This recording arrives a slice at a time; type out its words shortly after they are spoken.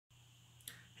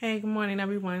Hey, good morning,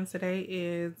 everyone. Today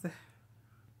is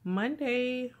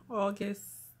Monday, August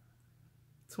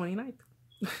 29th.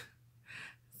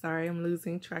 Sorry, I'm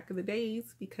losing track of the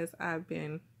days because I've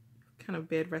been kind of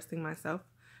bed resting myself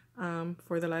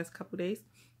for the last couple days.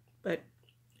 But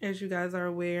as you guys are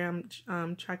aware,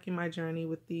 I'm tracking my journey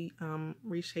with the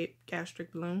Reshape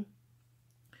gastric balloon.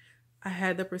 I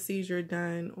had the procedure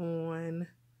done on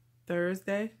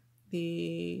Thursday,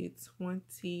 the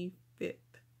 25th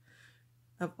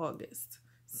of August.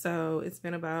 So it's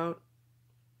been about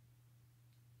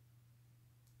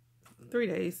 3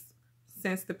 days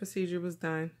since the procedure was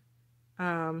done.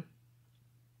 I'm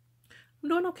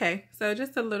doing okay. So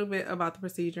just a little bit about the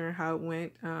procedure and how it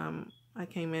went. I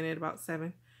came in at about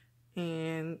 7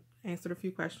 and answered a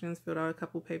few questions, filled out a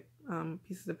couple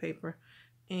pieces of paper,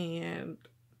 and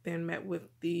then met with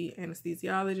the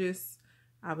anesthesiologist.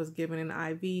 I was given an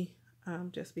IV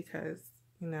just because,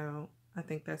 I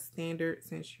think that's standard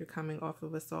since you're coming off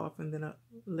of a soft and then a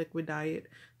liquid diet.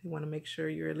 They want to make sure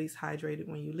you're at least hydrated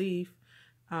when you leave.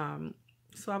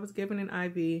 So I was given an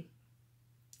IV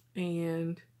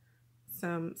and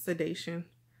some sedation.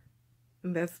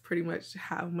 And that's pretty much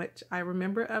how much I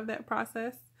remember of that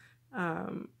process.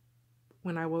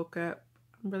 When I woke up,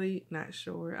 I'm really not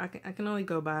sure. I can only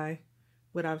go by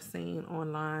what I've seen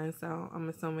online. So I'm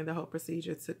assuming the whole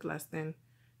procedure took less than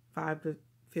 5 to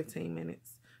 15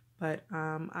 minutes. But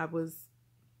I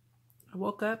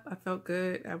woke up, I felt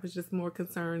good. I was just more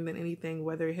concerned than anything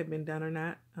whether it had been done or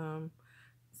not.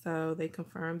 So they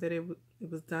confirmed that it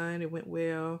was done, it went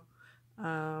well,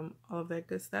 all of that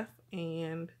good stuff.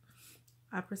 And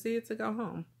I proceeded to go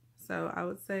home. So I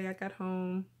would say I got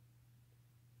home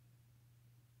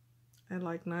at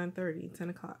like 9:30, 10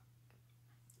 o'clock.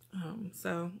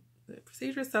 So the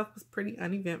procedure itself was pretty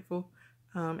uneventful.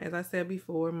 As I said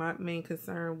before, my main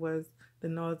concern was the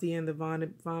nausea and the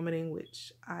vomiting,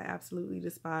 which I absolutely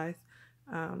despise.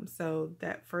 So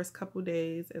that first couple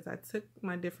days, as I took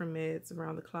my different meds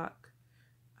around the clock,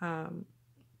 that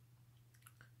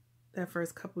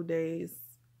first couple days,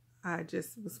 I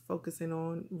just was focusing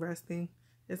on resting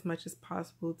as much as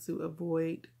possible to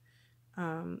avoid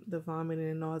the vomiting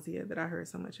and nausea that I heard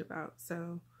so much about.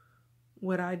 So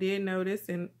what I did notice,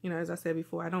 and as I said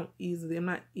before, I'm not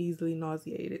easily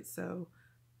nauseated, so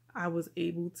I was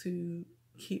able to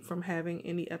keep from having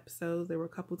any episodes. There were a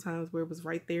couple times where it was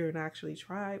right there and I actually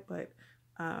tried, but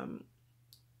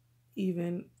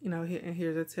even, and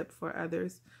here's a tip for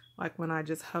others, like when I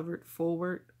just hovered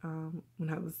forward, when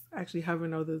I was actually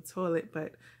hovering over the toilet,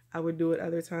 but I would do it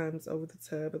other times over the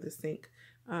tub or the sink,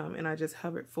 and I just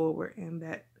hovered forward and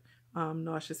that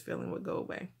nauseous feeling would go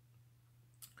away.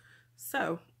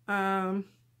 So,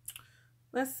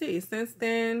 let's see. Since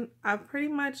then, I've pretty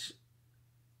much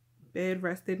bed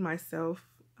rested myself.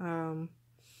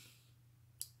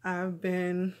 I've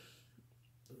been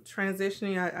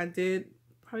transitioning. I did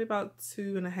probably about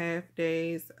 2.5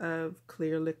 days of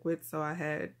clear liquid. So I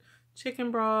had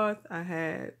chicken broth. I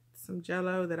had some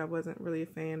Jello that I wasn't really a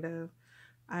fan of.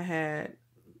 I had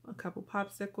a couple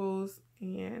popsicles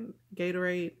and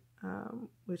Gatorade,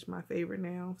 which my favorite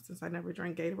now, since I never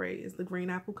drank Gatorade, is the green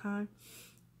apple kind.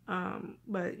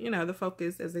 But the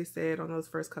focus, as they said, on those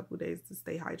first couple days to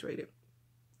stay hydrated,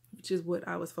 which is what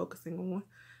I was focusing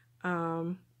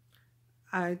on.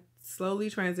 I slowly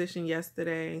transitioned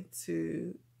yesterday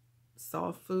to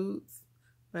soft foods,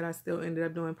 but I still ended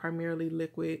up doing primarily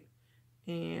liquid.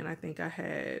 And I think I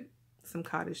had some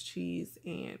cottage cheese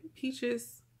and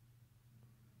peaches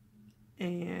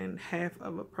and half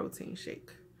of a protein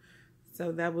shake.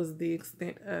 So that was the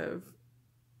extent of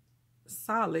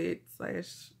solid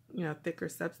 / thicker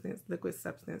substance, liquid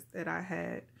substance that I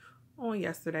had on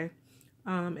yesterday.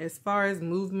 As far as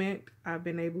movement, I've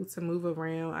been able to move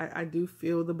around. I do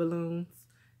feel the balloons.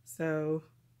 So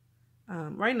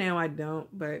right now I don't,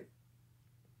 but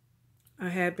I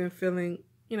have been feeling,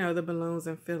 the balloons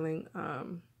and feeling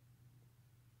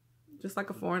just like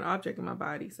a foreign object in my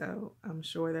body. So I'm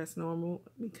sure that's normal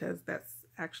because that's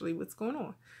actually what's going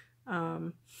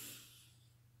on.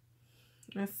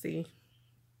 Let's see.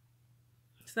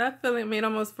 So that feeling,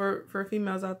 almost for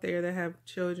females out there that have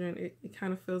children, it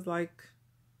kind of feels like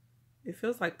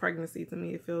pregnancy to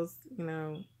me. It feels,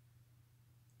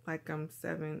 like I'm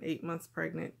 7-8 months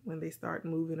pregnant when they start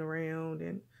moving around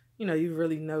and, you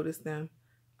really notice them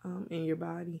in your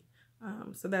body.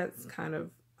 So that's kind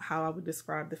of how I would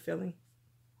describe the feeling.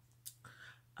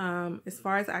 As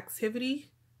far as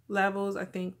activity levels, I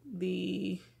think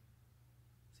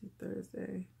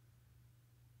Thursday,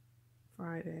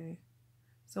 Friday.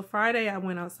 So Friday I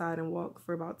went outside and walked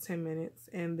for about 10 minutes,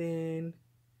 and then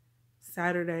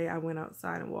Saturday I went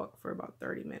outside and walked for about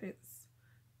 30 minutes.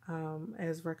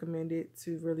 as recommended,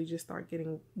 to really just start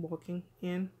getting walking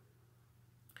in.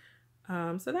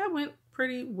 So that went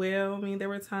pretty well. I mean, there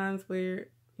were times where,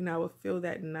 I would feel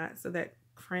that knot, so that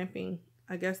cramping,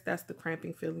 I guess that's the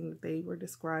cramping feeling that they were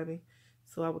describing.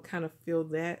 So I would kind of feel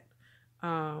that.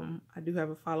 I do have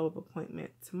a follow-up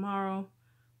appointment tomorrow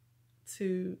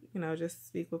to, just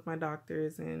speak with my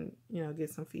doctors and, get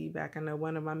some feedback. I know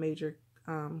one of my major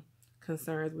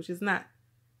concerns, which is not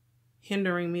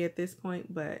hindering me at this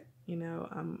point, but,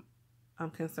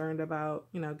 I'm concerned about,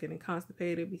 getting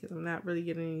constipated because I'm not really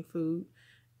getting any food,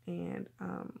 and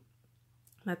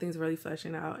nothing's really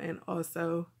flushing out. And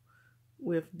also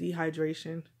with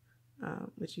dehydration,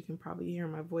 which you can probably hear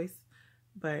in my voice,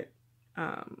 but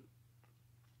I'm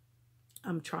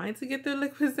trying to get the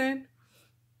liquids in,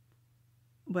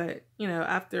 but,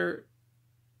 after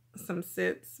some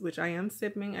sips, which I am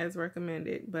sipping as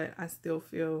recommended, but I still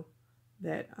feel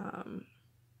that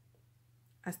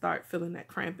I start feeling that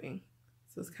cramping.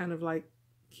 So it's kind of like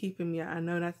keeping me, I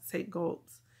know not to take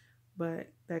gulps, but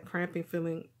that cramping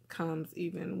feeling comes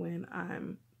even when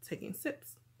I'm taking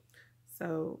sips.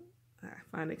 So I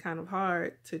find it kind of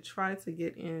hard to try to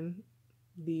get in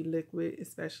the liquid,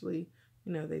 especially,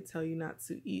 they tell you not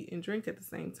to eat and drink at the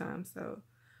same time. So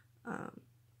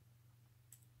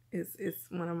it's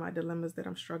one of my dilemmas that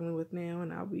I'm struggling with now,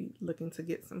 and I'll be looking to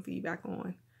get some feedback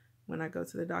on when I go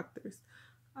to the doctors.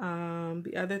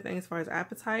 The other thing, as far as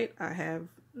appetite, I have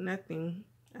nothing.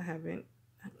 I haven't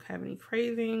have any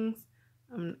cravings.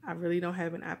 I really don't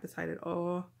have an appetite at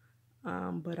all.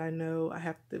 But I know I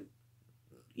have to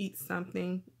eat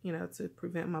something, to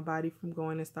prevent my body from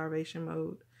going in starvation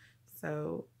mode.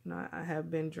 So, I have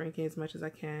been drinking as much as I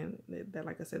can. That,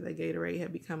 like I said, that Gatorade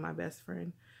had become my best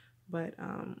friend. But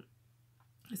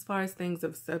as far as things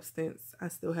of substance, I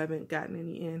still haven't gotten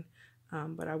any in.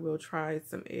 But I will try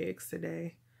some eggs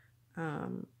today.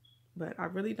 But I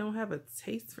really don't have a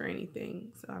taste for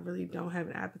anything, so I really don't have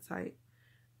an appetite.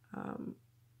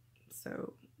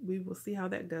 So we will see how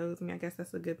that goes. I mean, I guess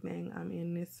that's a good thing. I'm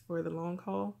in this for the long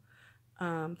haul.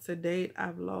 To date,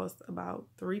 I've lost about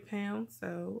 3 pounds.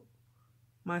 So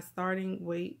my starting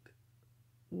weight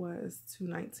was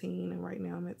 219, and right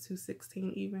now I'm at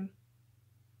 216 even.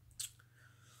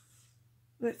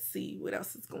 Let's see what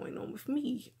else is going on with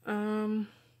me.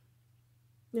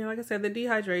 Like I said, the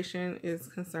dehydration is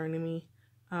concerning me.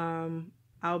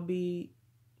 I'll be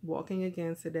walking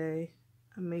again today.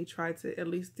 I may try to at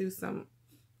least do some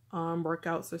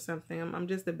workouts or something. I'm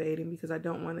just debating because I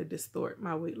don't want to distort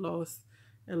my weight loss,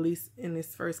 at least in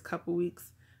this first couple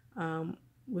weeks,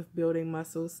 with building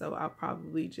muscles. So I'll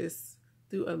probably just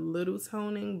do a little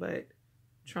toning, but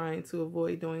trying to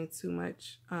avoid doing too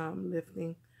much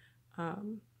lifting.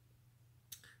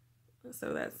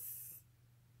 So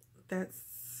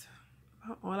that's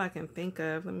all I can think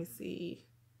of. Let me see.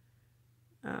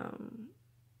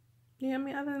 Yeah, I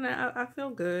mean, other than that, I feel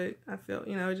good. I feel,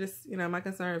 just, my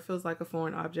concern feels like a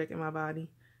foreign object in my body.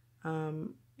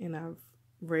 And I've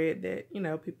read that,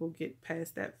 people get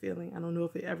past that feeling. I don't know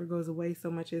if it ever goes away so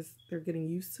much as they're getting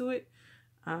used to it.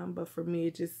 But for me,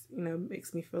 it just,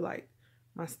 makes me feel like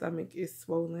my stomach is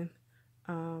swollen.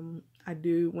 I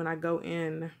do, when I go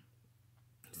in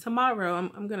tomorrow,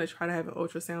 I'm going to try to have an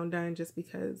ultrasound done just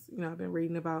because, I've been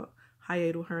reading about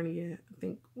hiatal hernia. I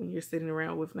think when you're sitting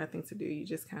around with nothing to do, you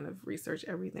just kind of research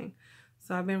everything.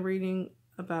 So I've been reading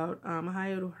about a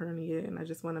hiatal hernia, and I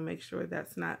just want to make sure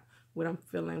that's not what I'm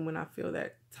feeling when I feel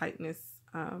that tightness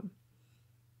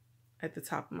at the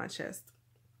top of my chest.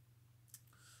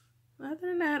 Other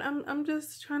than that, I'm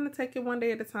just trying to take it one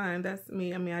day at a time. That's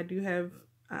me. I mean, I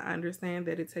understand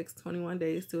that it takes 21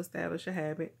 days to establish a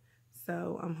habit.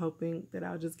 So I'm hoping that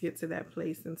I'll just get to that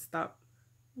place and stop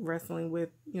wrestling with,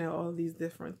 all these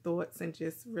different thoughts and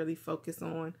just really focus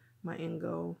on my end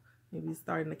goal. Maybe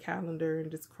starting the calendar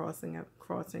and just crossing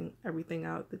everything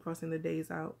out, crossing the days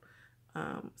out,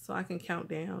 so I can count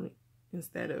down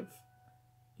instead of,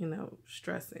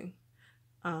 stressing.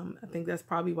 I think that's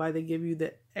probably why they give you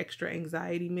the extra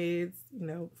anxiety meds,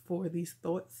 for these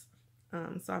thoughts.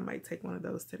 So I might take one of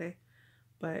those today.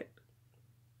 But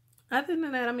other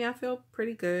than that, I mean, I feel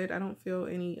pretty good. I don't feel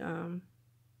any,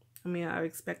 I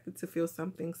expected to feel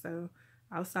something. So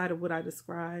outside of what I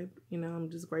described, I'm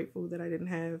just grateful that I didn't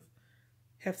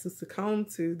have to succumb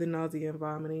to the nausea and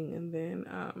vomiting. And then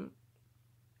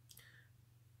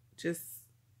just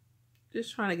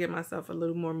trying to get myself a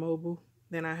little more mobile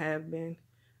than I have been.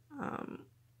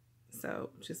 So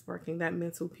just working that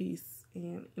mental piece.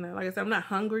 And, like I said, I'm not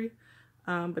hungry,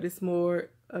 but it's more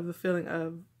of a feeling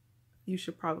of you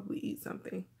should probably eat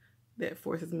something that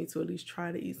forces me to at least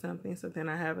try to eat something. So then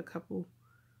I have a couple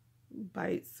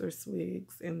bites or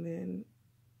swigs, and then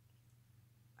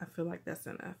I feel like that's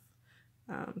enough.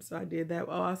 So I did that.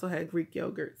 I also had Greek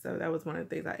yogurt, so that was one of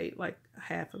the things I ate, like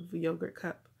half of a yogurt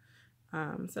cup.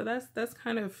 So that's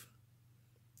kind of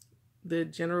the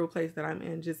general place that I'm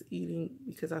in, just eating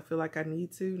because I feel like I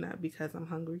need to, not because I'm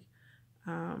hungry,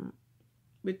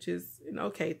 which is an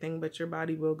okay thing, but your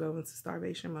body will go into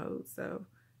starvation mode. So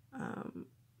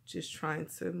just trying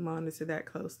to monitor that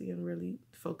closely and really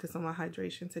focus on my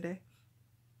hydration today.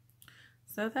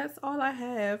 So that's all I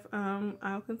have.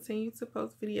 I'll continue to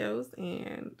post videos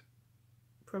and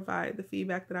provide the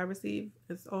feedback that I receive.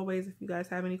 As always, if you guys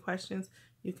have any questions,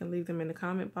 you can leave them in the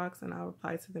comment box and I'll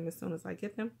reply to them as soon as I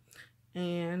get them.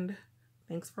 And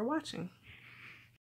thanks for watching.